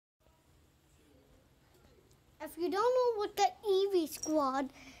If you don't know what the Eevee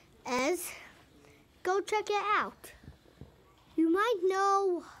squad is, go check it out. You might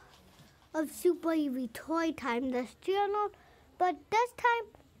know of Super Eevee Toy Time, this channel, but this time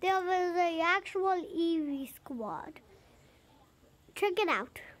there was an actual Eevee squad. Check it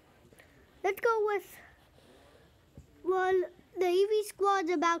out. Let's go with, well, the Eevee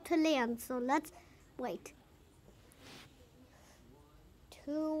squad's about to land, so let's wait.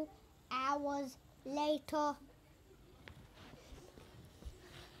 2 hours later.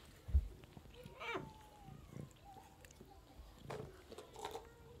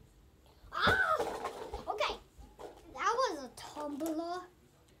 Okay, that was a tumbler.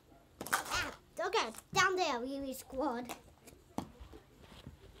 Okay, down there, Eevee squad.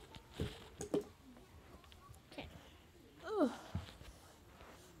 Okay.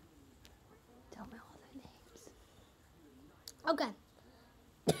 Tell me all their names. Okay.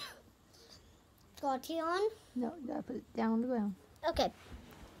 Jolteon. No, you gotta put it down on the ground. Okay.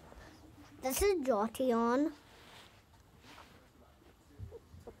 This is Jolteon.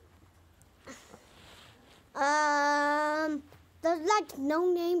 There's like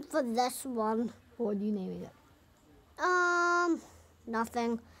no name for this one. What are you naming it?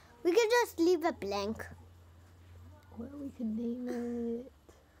 Nothing. We could just leave it blank. Well, we could name it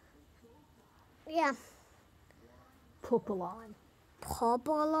Yeah. Popolon.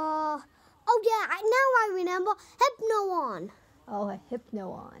 Poplar. Oh yeah, now I remember. Hypnoon. Oh, a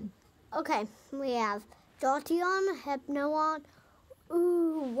Hypnoon. Okay, we have Jolteon, Hypnoon.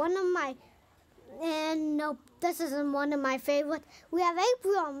 Ooh, one of my... And nope, this isn't one of my favorites. We have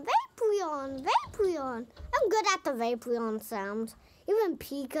Vaporeon. I'm good at the Vaporeon sounds. Even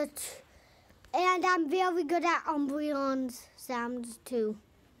Pikachu. And I'm very good at Umbreon's sounds too.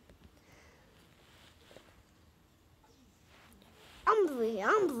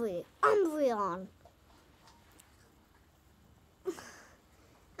 Umbreon.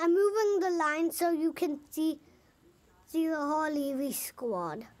 I'm moving the line so you can see the whole Eevee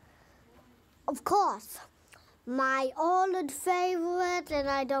squad. Of course, my old favorite, and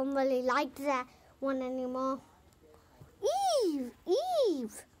I don't really like that one anymore.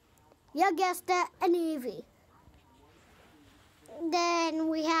 Eve. You guessed it, an Eevee. Then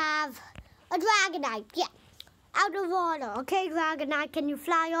we have a Dragonite. Yeah, out of order. Okay, Dragonite, can you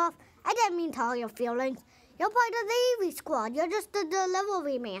fly off? I didn't mean to hurt your feelings. You're part of the Eevee squad. You're just a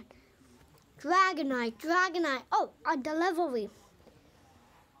delivery man. Dragonite. Oh, a delivery.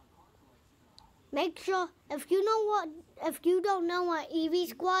 Make sure, if you don't know what Eevee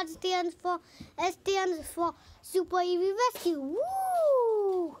squad stands for, it stands for Super Eevee Rescue.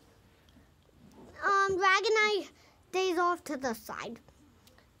 Woo! Dragonite stays off to the side.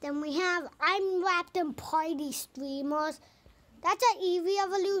 Then we have I'm Wrapped in Party Streamers. That's an Eevee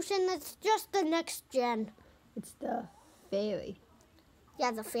evolution. It's just the next gen. It's the fairy.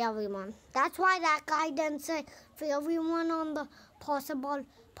 Yeah, the fairy one. That's why that guy didn't say fairy one on the possible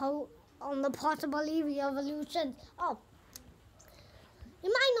Eevee evolutions. Oh,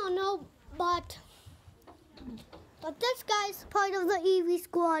 you might not know, but this guy's part of the Eevee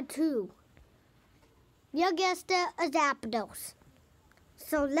squad too. You guessed it, a Zapdos.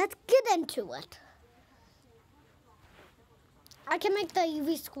 So let's get into it. I can make the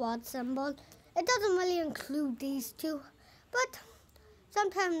Eevee squad symbol. It doesn't really include these two, but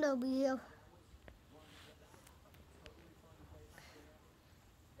sometime they'll be here.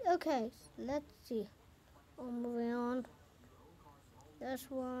 Okay, so let's see. Moving on. This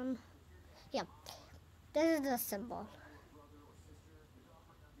one. Yeah, this is the symbol.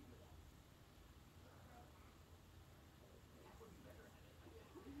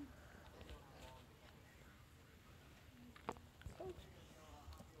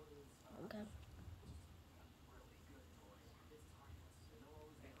 Okay.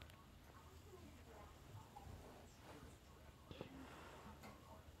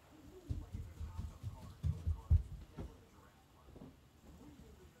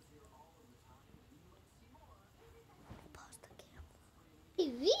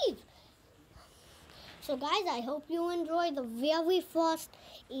 Eevee. So guys, I hope you enjoy the very first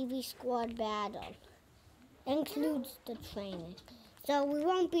Eevee squad battle. Includes the training. So we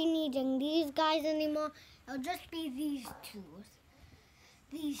won't be needing these guys anymore. It'll just be these two.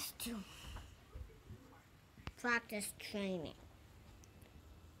 These two. Practice training.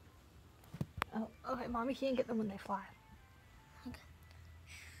 Oh, okay, Mommy can't get them when they fly. Okay.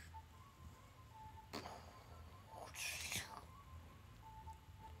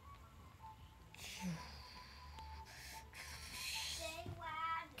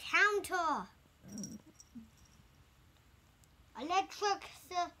 Counter.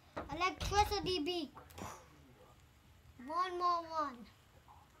 Electricity beat. One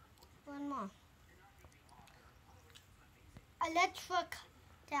more. Electric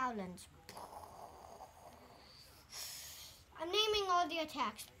talons. I'm naming all the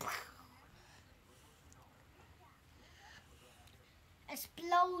attacks.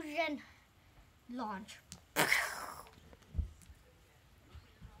 Explosion launch.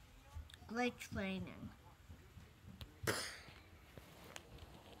 Great training.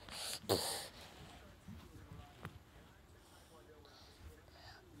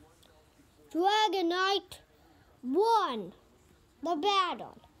 Dragonite won the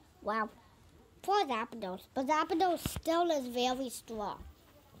battle. Wow. For Zapdos, but Zapdos still is very strong.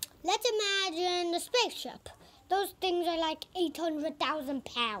 Let's imagine a spaceship. Those things are like 800,000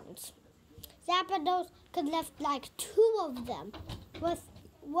 pounds. Zapdos could lift like 2 of them with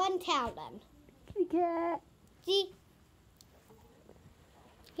 1 talon. Okay. See?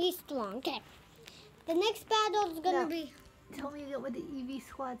 He's strong. Okay. The next battle is going to be... Tell me what the Eevee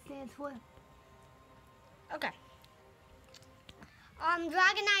squad stands for. Okay.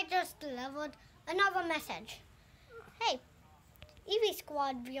 Dragonite just delivered another message. Hey, Eevee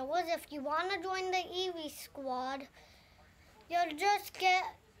Squad viewers, if you want to join the Eevee Squad,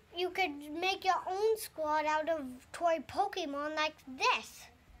 you could make your own squad out of toy Pokemon like this.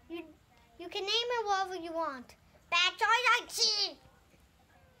 You can name it whatever you want. Bad choice,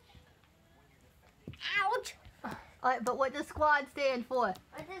 Ouch! Alright, but what does squad stand for?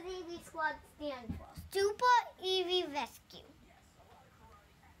 What does Eevee Squad stand for? Super Eevee Rescue.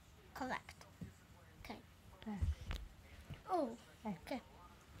 Correct. Okay. Oh, okay.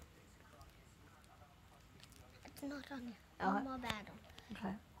 It's not on here. One more battle.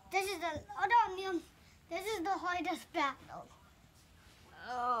 Okay. This is the hardest battle.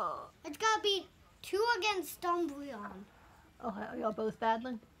 Oh. It's gotta be 2 against Umbreon. Okay, are y'all both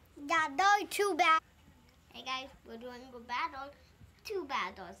battling? Yeah, they're 2 battles. Hey guys, we're doing a battle. 2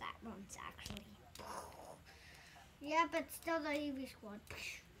 battles at once, actually. Yeah, but still the Eevee Squad.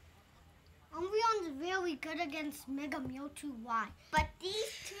 Umbreon's very good against Mega MewTwo Y. But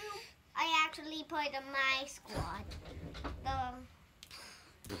these 2, I actually put in my squad.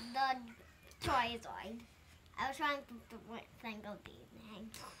 The Charizard. I was trying to think of these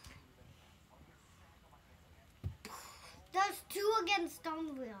names. There's 2 against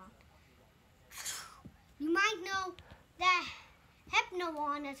Umbreon. You might know that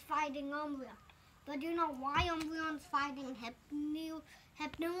Hypnoon is fighting Umbreon. But you know why Umbreon's fighting Hypnoon?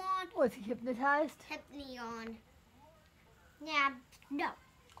 Was he hypnotized? Hypneon. Yeah, no.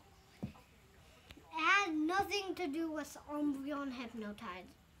 It had nothing to do with Umbreon hypnotized.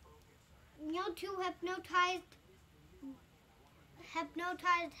 MewTwo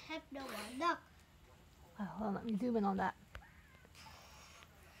hypnotized Hypnoon. Look. Oh, hold on, let me zoom in on that.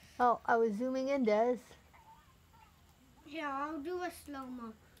 Oh, I was zooming in, Des. Here, I'll do a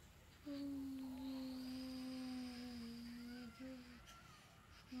slow-mo.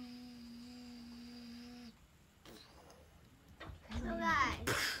 So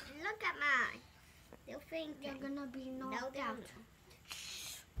guys, look at mine. They'll think you're gonna be knocked out.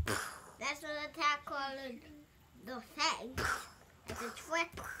 That's an attack called the Fang. It's a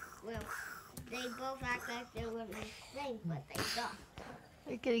trick. Well, they both act like they're gonna sing, but they don't.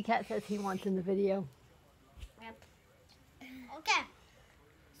 The kitty cat says he wants in the video. Yep. Okay.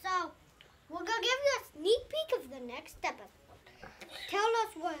 So, we're gonna give you a sneak peek of the next episode. Tell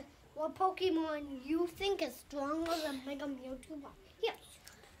us what Pokemon you think is stronger than Mega MewTwo. Yes.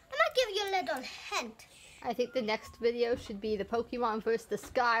 I'm gonna give you a little hint. I think the next video should be the Pokemon versus the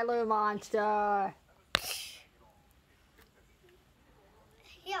Skylar monster.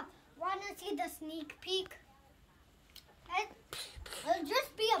 Yeah, wanna see the sneak peek? It'll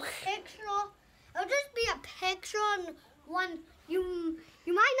just be a picture. It'll just be a picture on one. You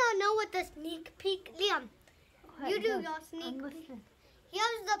might not know what the sneak peek. Liam, you do your sneak peek.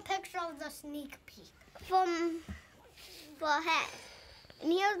 Here's the picture of the sneak peek from the head.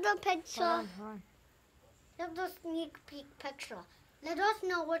 And here's the picture. Hold on. Here's the sneak peek picture. Let us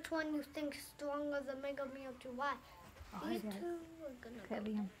know which one you think is stronger than Mega MewTwo Y. These 2 are gonna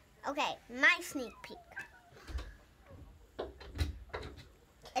go. Okay, my sneak peek.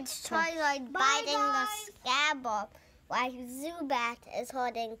 It's Charizard biting the Skylar while Zubat is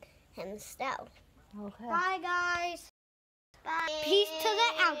holding himself. Okay. Bye, guys. Bye. Peace to the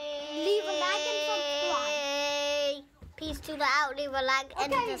out. Leave a like and subscribe. Peace to the out. Leave a like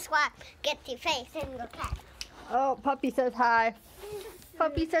and subscribe. Get your face in the cat. Oh, Puppy says hi.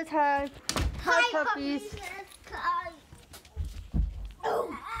 Puppy says hi. Hi, puppies. Hi.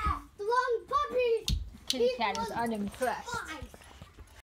 Oh, long puppies. Kitty cat is unimpressed. Fine.